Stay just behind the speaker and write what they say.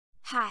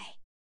Hi!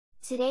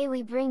 Today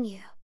we bring you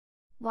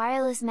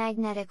wireless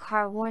magnetic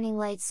car warning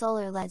light,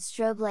 solar LED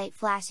strobe light,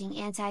 flashing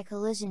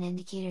anti-collision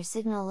indicator,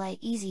 signal light,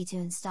 easy to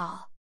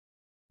install!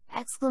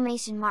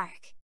 Exclamation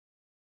mark!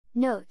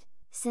 Note: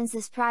 since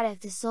this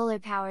product is solar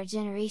power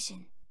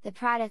generation, the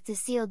product is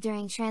sealed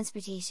during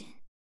transportation.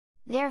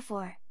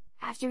 Therefore,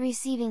 after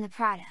receiving the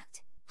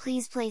product,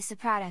 please place the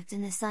product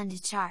in the sun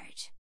to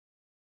charge.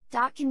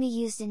 Dot can be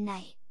used in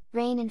night,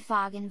 rain and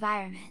fog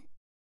environment.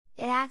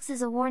 It acts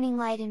as a warning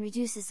light and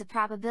reduces the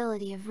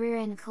probability of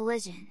rear-end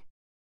collision.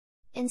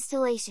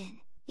 Installation: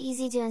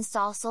 easy to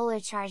install, solar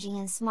charging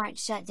and smart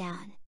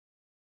shutdown.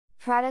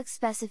 Product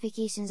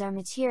specifications are: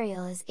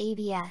 material is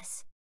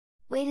ABS.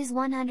 Weight is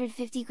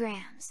 150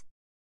 grams.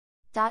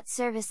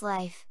 Service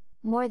life,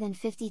 more than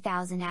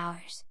 50,000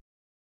 hours.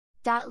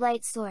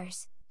 Light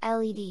source,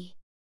 LED.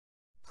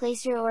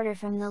 Place your order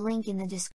from the link in the description.